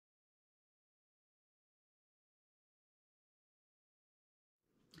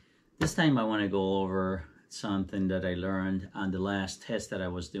This time I want to go over something that I learned on the last test that I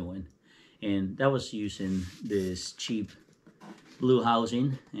was doing, and that was using this cheap blue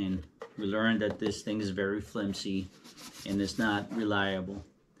housing, and we learned that this thing is very flimsy and it's not reliable.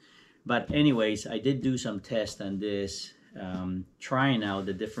 But anyways, I did do some tests on this, trying out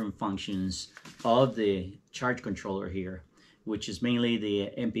the different functions of the charge controller here, which is mainly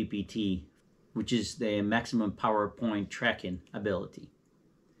the MPPT, which is the maximum power point tracking ability.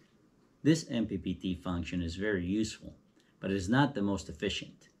 This MPPT function is very useful, but it is not the most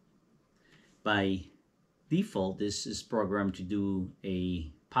efficient. By default, this is programmed to do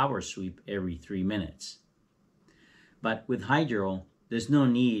a power sweep every 3 minutes. But with Hydro, there's no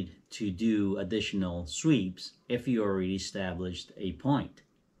need to do additional sweeps if you already established a point.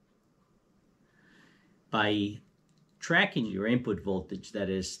 By tracking your input voltage that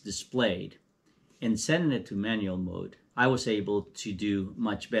is displayed and setting it to manual mode, I was able to do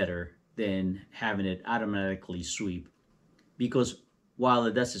much better than having it automatically sweep, because while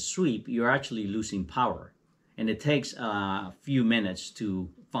it does a sweep, you're actually losing power, and it takes a few minutes to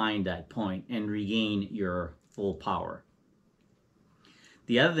find that point and regain your full power.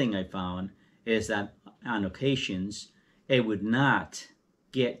 The other thing I found is that on occasions it would not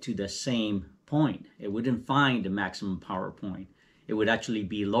get to the same point. It wouldn't find the maximum power point. It would actually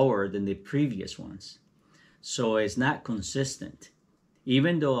be lower than the previous ones. So it's not consistent.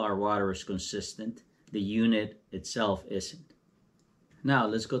 Even though our water is consistent, the unit itself isn't. Now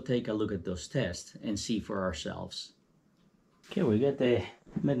let's go take a look at those tests and see for ourselves. Okay, we got the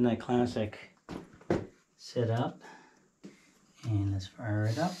MidNite Classic set up, and let's fire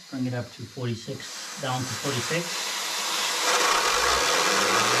it up. Bring it up to 46, down to 46.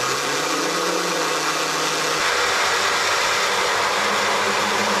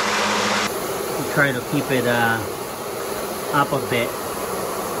 We try to keep it up a bit.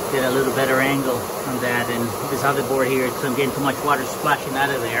 Get a little better angle on that, and this other board here, so I'm getting too much water splashing out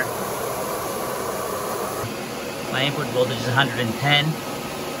of there. My input voltage is 110,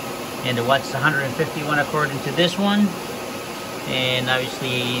 and the watts is 151 according to this one, and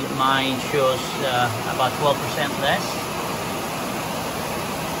obviously mine shows about 12% less.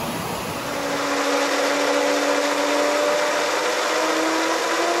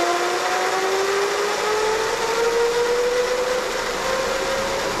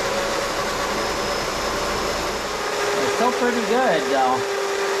 Still pretty good though.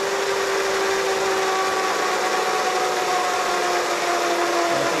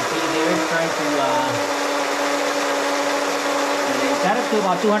 As you see there, it's trying to it got up to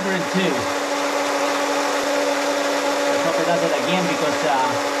about 202. Let's hope it does it again, because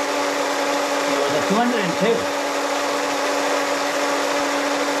it was at 202.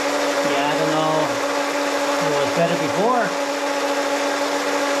 Yeah, I don't know. It was better before.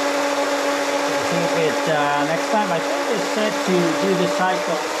 See if it next time, I think it's set to do the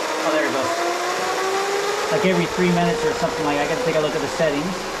cycle. Oh, there it goes. Like every 3 minutes or something like that. I gotta take a look at the settings.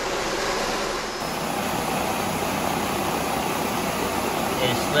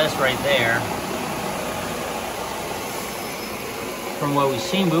 It's less right there. From what we've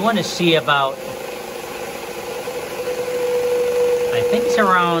seen, we want to see about, I think it's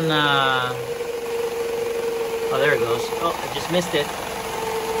around, oh, there it goes. Oh, I just missed it.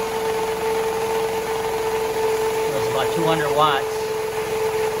 200 watts.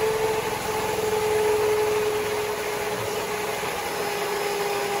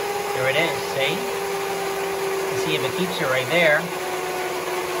 There it is, see? You see if it keeps it right there.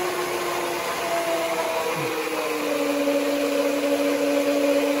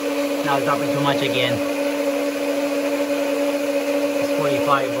 Now it's dropping too much again. It's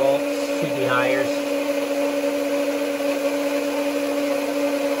 45 volts, should be higher.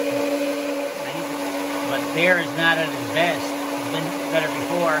 But there is not at its best. It's been better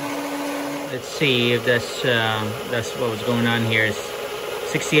before. Let's see if that's what was going on here. It's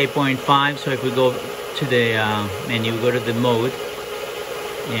 68.5. So if we go to the menu, we go to the mode,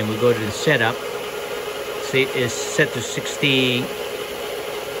 and we go to the setup. See, it's set to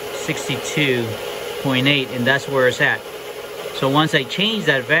 62.8, and that's where it's at. So once I change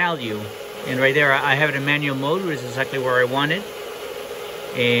that value, and right there I have it in manual mode, which is exactly where I want it,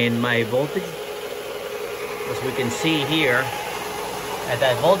 and my voltage, as we can see here,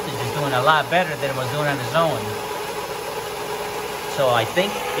 that voltage is doing a lot better than it was doing on its own. So I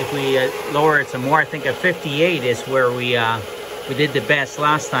think if we lower it some more, I think at 58 is where we did the best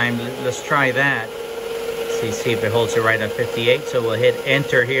last time. Let's try that. See if it holds it right at 58. So we'll hit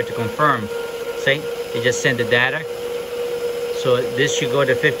enter here to confirm. See, it just sent the data. So this should go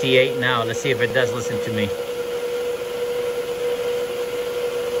to 58 now. Let's see if it does listen to me.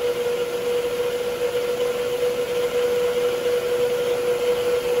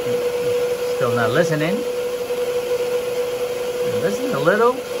 Still not listening. Listen a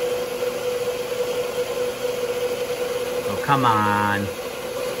little. Oh, come on.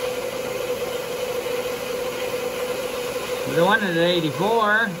 The one at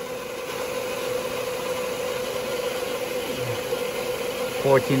 84.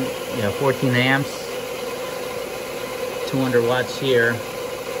 14 amps. 200 watts here.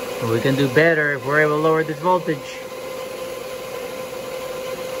 But we can do better if we're able to lower this voltage.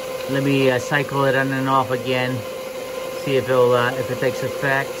 Let me cycle it on and off again. See if it'll if it takes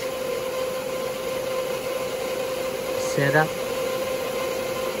effect. Setup.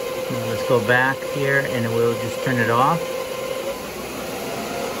 Now let's go back here and we'll just turn it off.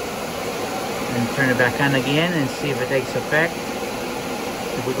 And turn it back on again and see if it takes effect.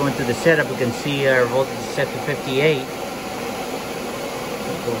 If we go into the setup, we can see our voltage is set to 58.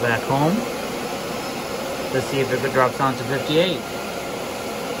 Go back home. Let's see if it drops down to 58.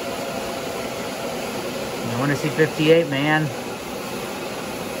 I want to see 58, man.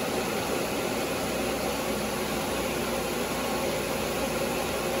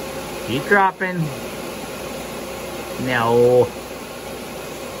 Keep dropping. No.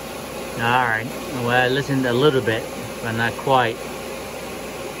 Alright. Well, I listened a little bit, but not quite.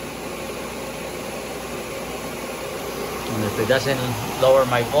 And if it doesn't lower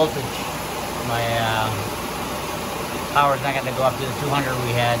my voltage, my power's not going to go up to the 200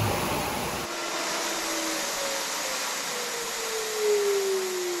 we had.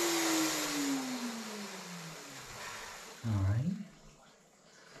 Alright.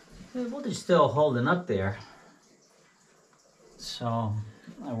 The voltage is still holding up there. So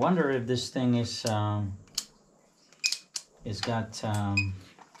I wonder if this thing is got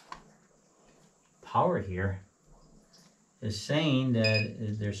power here. It's saying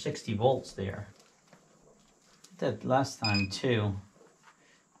that there's 60 volts there. That last time too.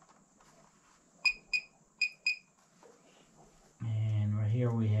 And right here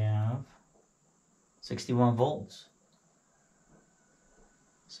we have 61 volts.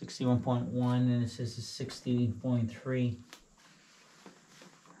 61.1 and it says it's 60.3.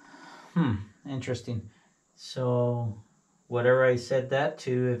 Interesting. So whatever I set that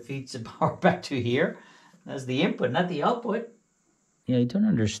to, it feeds the power back to here. That's the input, not the output. Yeah, I don't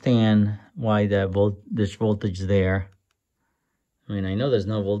understand why this voltage there. I mean, I know there's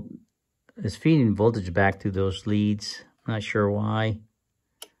no it's feeding voltage back to those leads. Not sure why.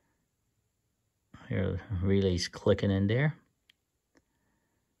 Here, relay's clicking in there.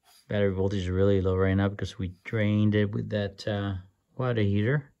 Battery voltage is really low right now because we drained it with that water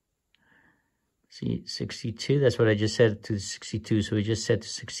heater. See, 62. That's what I just set to 62. So we just set to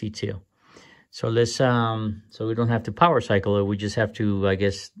 62. So let's so we don't have to power cycle it. We just have to, I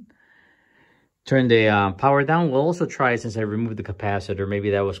guess, turn the power down. We'll also try, since I removed the capacitor,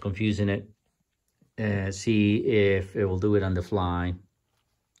 maybe that was confusing it. See if it will do it on the fly.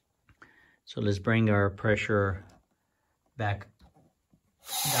 So let's bring our pressure back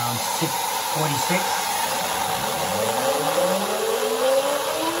down to 46.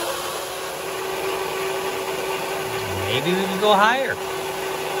 Maybe we can go higher.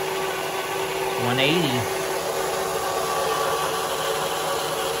 180.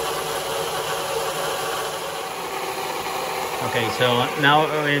 Okay, so now what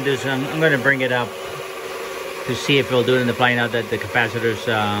we're going to do is I'm going to bring it up to see if it'll do it in the fly now that the capacitor's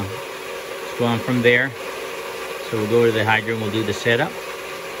going from there. So we'll go to the hydrant, we'll do the setup,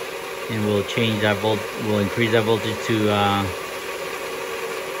 and we'll change that we'll increase that voltage to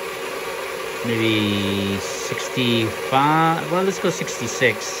maybe 65. Well, let's go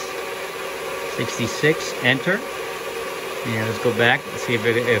 66. 66, enter. And let's go back, see if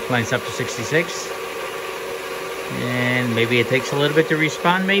it climbs up to 66. And maybe it takes a little bit to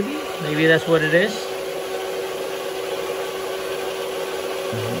respond, maybe that's what it is.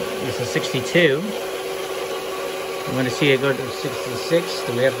 This is 62. I'm going to see it go to 66.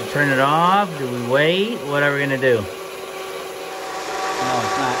 Do we have to turn it off? Do we wait? What are we going to do? No,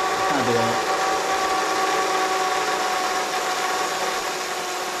 it's not doing it.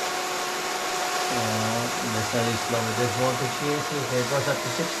 Let's at least lower this voltage here. See if it goes up to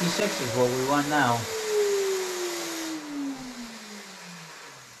 66 is what we want now.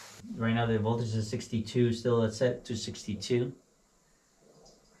 Right now the voltage is 62, still it's set to 62.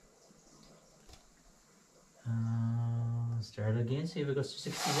 Start again, see if it goes to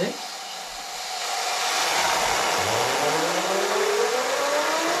 66.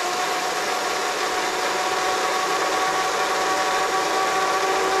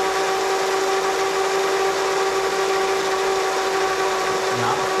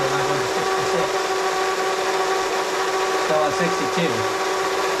 No, still not going to 66. Still at 62.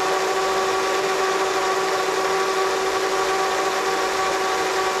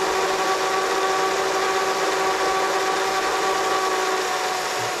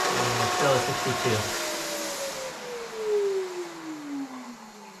 too.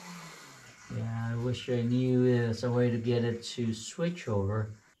 Yeah, I wish I knew there's a way to get it to switch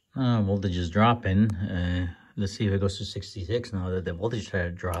over. Voltage is dropping. Let's see if it goes to 66 now that the voltage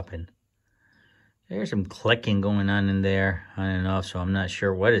started dropping. There's some clicking going on in there on and off, so I'm not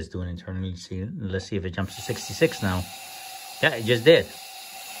sure what it's doing internally. Let's see if it jumps to 66 now. Yeah, it just did.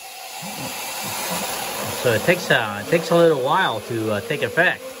 So it takes a little while to take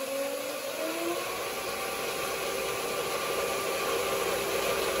effect.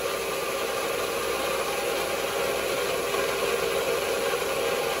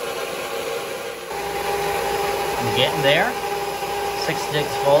 I'm getting there. 66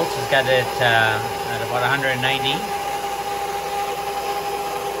 volts has got it at about 190.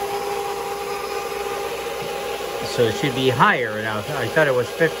 So it should be higher now. I thought it was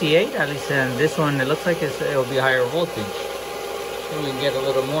 58. At least in this one, it looks like it'll be higher voltage. So we can get a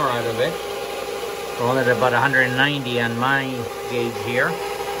little more out of it. We're only at about 190 on my gauge here.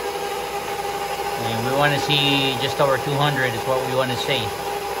 And we want to see just over 200 is what we want to see.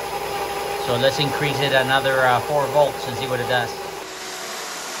 So let's increase it another 4 volts and see what it does.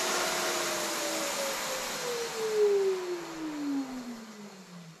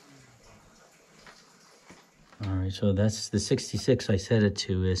 Alright, so that's the 66 I set it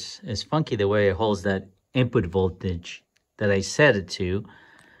to. It's funky the way it holds that input voltage that I set it to.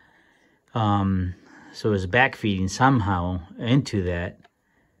 So it's backfeeding somehow into that.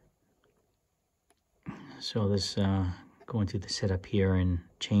 So let's go into the setup here and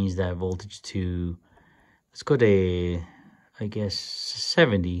change that voltage to, let's go to, I guess,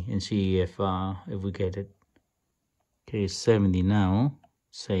 70 and see if we get it. Okay, 70 now.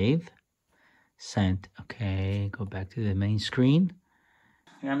 Save. Sent. Okay, go back to the main screen.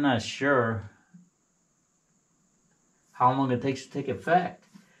 I'm not sure how long it takes to take effect.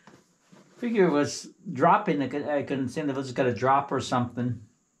 Figure it was dropping. I couldn't see if it was going to drop or something.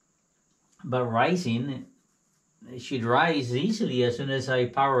 But rising, it should rise easily as soon as I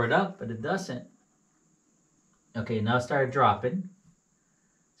power it up, but it doesn't. Okay, now it started dropping.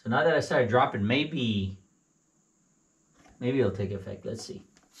 So now that I started dropping, maybe it'll take effect. Let's see.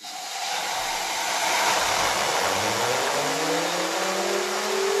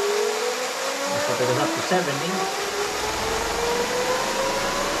 So if it goes up to 70.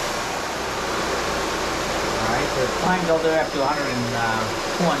 Alright, so it climbed all the way up to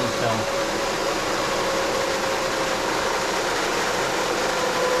 120, so.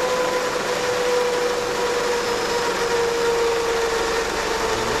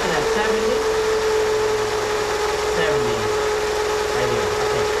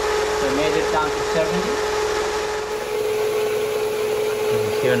 Down to 70.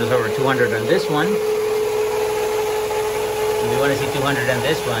 It's giving us over 200 on this one. And we want to see 200 on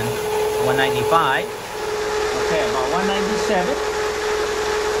this one. 195. Okay, about 197.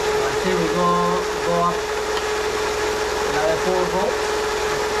 Let's see, we go up another 4 volts.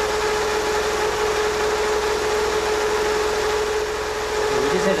 So we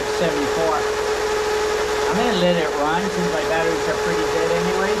just hit it to 74. I'm going to let it run since my batteries are pretty dead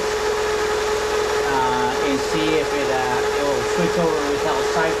anyways. And see if it will switch over without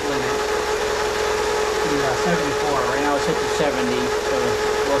cycling it to 74. Right now it's set to 70, so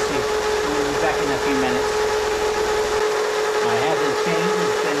we'll see. We'll be back in a few minutes. It hasn't changed.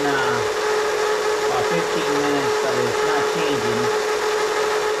 It's been about 15 minutes, but it's not changing.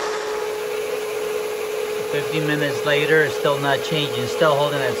 15 minutes later, it's still not changing. Still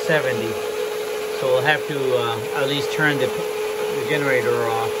holding at 70. So we'll have to at least turn the generator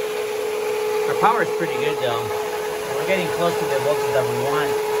off. Our power is pretty good though. We're getting close to the voltage that we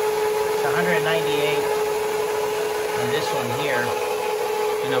want. It's 198 on this one here.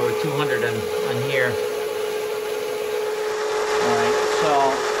 And over 200 on here. Alright, so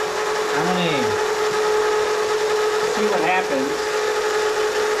I'm gonna see what happens.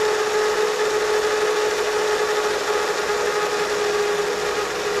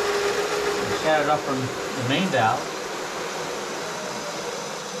 Shut it off from the main valve.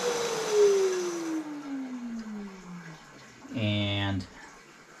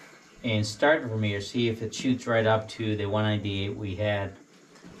 And starting from here, see if it shoots right up to the 198 we had.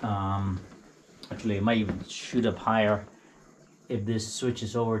 Actually, it might even shoot up higher if this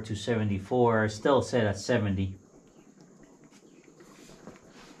switches over to 74. Still set at 70.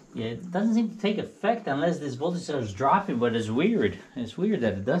 Yeah, it doesn't seem to take effect unless this voltage starts dropping, but it's weird. It's weird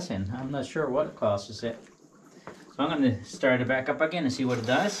that it doesn't. I'm not sure what causes it. So I'm going to start it back up again and see what it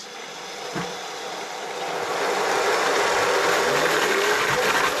does.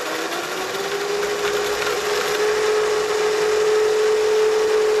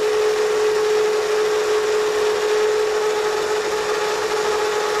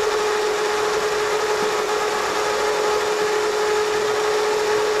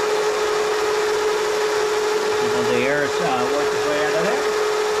 the air is working its way out of there.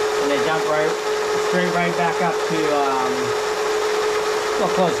 And they jump straight right back up to, well,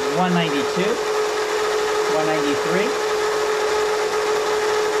 close to 192, 193.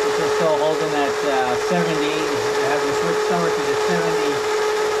 Which is still holding at 70. I haven't switched over to the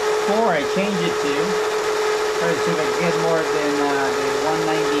 74 I changed it to. Try to see if I can get more than the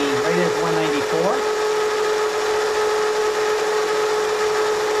 190, right at 194.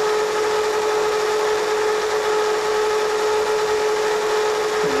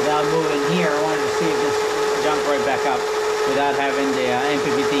 Without moving here, I wanted to see if this jumped right back up without having the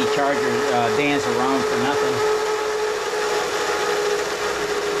MPPT charger dance around for nothing.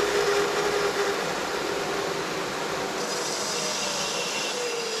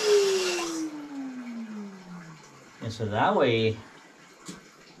 And so that way,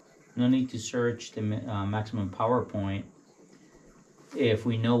 no need to search the maximum power point if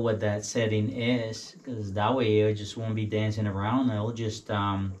we know what that setting is, because that way it just won't be dancing around. It'll just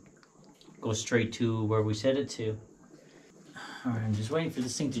go straight to where we set it to. All right, I'm just waiting for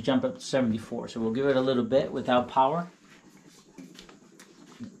this thing to jump up to 74, so we'll give it a little bit without power.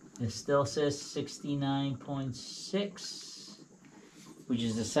 It still says 69.6, which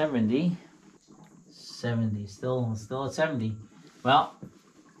is the 70. 70, still at 70. Well,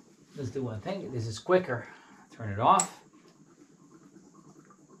 let's do one thing. This is quicker. Turn it off.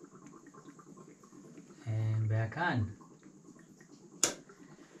 And back on.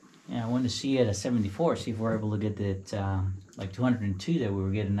 Yeah, I want to see it at 74, see if we're able to get that like 202 that we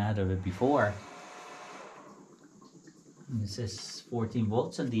were getting out of it before. And it says 14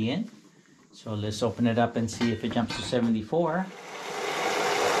 volts at the end. So let's open it up and see if it jumps to 74.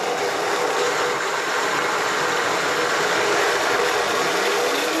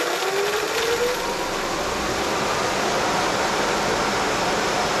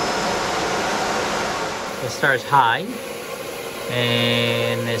 It starts high.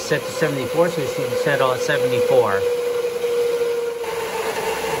 And it's set to 74, so you see the settle at 74.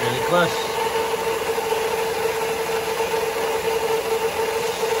 Really close.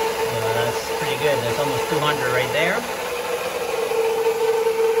 That's pretty good. That's almost 200 right there.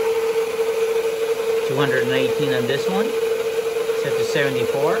 218 on this one. Set to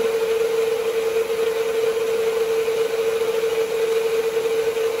 74.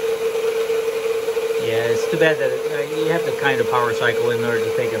 Yeah, it's too bad that you have to kind of power cycle in order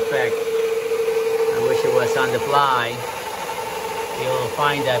to take effect. I wish it was on the fly. You'll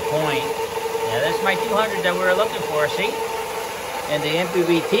find that point. Yeah, that's my 200 that we were looking for, see? And the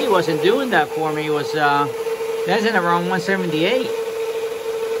MPPT wasn't doing that for me. It was dancing around 178.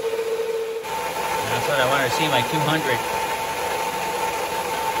 That's what I wanted to see, my 200.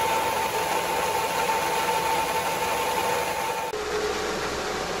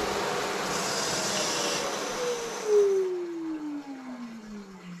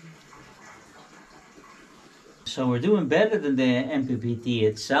 So we're doing better than the MPPT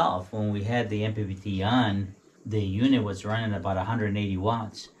itself. When we had the MPPT on, the unit was running about 180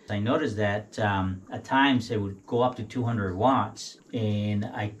 watts. I noticed that at times it would go up to 200 watts. And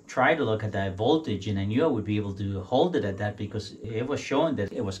I tried to look at that voltage, and I knew I would be able to hold it at that because it was showing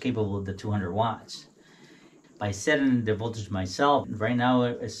that it was capable of the 200 watts. By setting the voltage myself, right now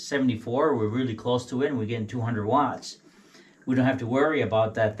it's 74, we're really close to it, and we're getting 200 watts. We don't have to worry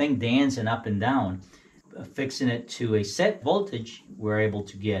about that thing dancing up and down. Fixing it to a set voltage, we're able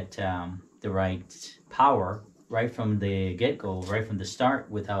to get the right power right from the get-go, right from the start,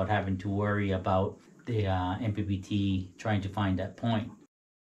 without having to worry about the MPPT trying to find that point.